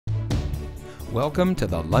Welcome to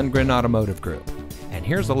the Lundgren Automotive Group, and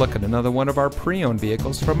here's a look at another one of our pre-owned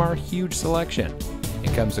vehicles from our huge selection.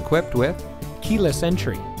 It comes equipped with keyless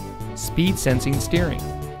entry, speed sensing steering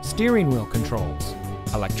wheel controls,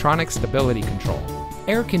 electronic stability control,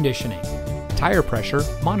 air conditioning, tire pressure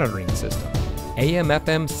monitoring system,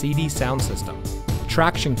 AM/FM CD sound system,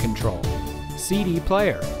 traction control, CD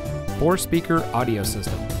player, 4-speaker audio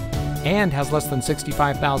system, and has less than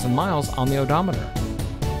 65,000 miles on the odometer.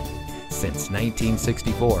 Since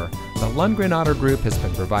 1964, the Lundgren Auto Group has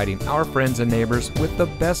been providing our friends and neighbors with the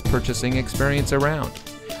best purchasing experience around.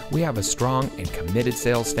 We have a strong and committed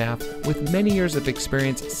sales staff with many years of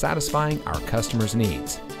experience satisfying our customers'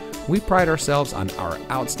 needs. We pride ourselves on our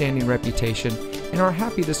outstanding reputation and are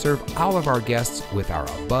happy to serve all of our guests with our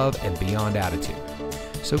above and beyond attitude.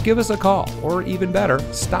 So give us a call, or even better,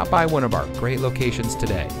 stop by one of our great locations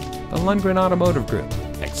today. The Lundgren Automotive Group.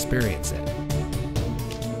 Experience it.